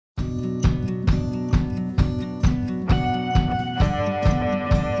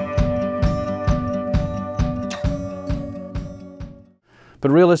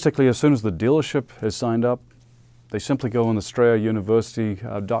But realistically, as soon as the dealership is signed up, they simply go on the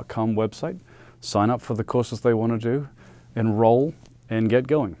strayauniversity.com website, sign up for the courses they want to do, enroll, and get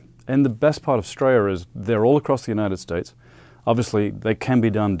going. And the best part of Straya is they're all across the United States. Obviously, they can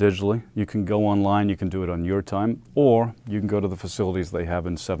be done digitally. You can go online, you can do it on your time, or you can go to the facilities they have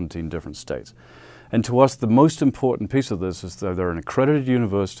in 17 different states. And to us, the most important piece of this is that they're an accredited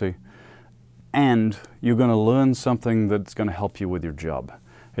university, and you're going to learn something that's going to help you with your job.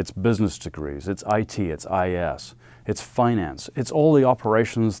 It's business degrees, it's IT, it's IS, it's finance, it's all the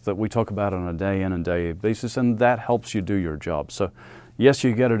operations that we talk about on a day in and day out basis, and that helps you do your job. So yes,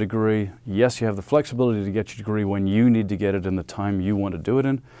 you get a degree. Yes, you have the flexibility to get your degree when you need to get it in the time you want to do it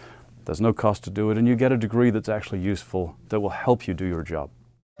in. There's no cost to do it, and you get a degree that's actually useful, that will help you do your job.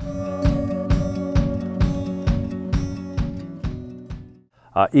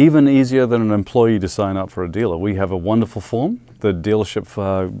 Even easier than an employee to sign up for a dealer. We have a wonderful form. The dealership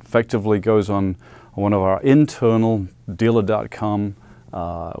effectively goes on one of our internal dealer.com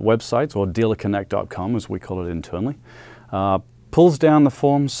websites, or dealerconnect.com as we call it internally. Pulls down the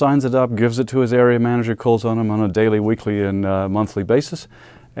form, signs it up, gives it to his area manager, calls on him on a daily, weekly, and monthly basis,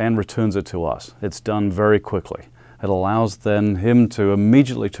 and returns it to us. It's done very quickly. It allows then him to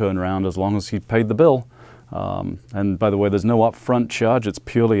immediately turn around as long as he paid the bill. And by the way, there's no upfront charge. It's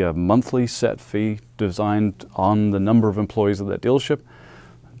purely a monthly set fee designed on the number of employees of that dealership.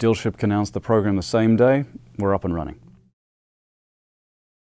 Dealership can announce the program the same day. We're up and running.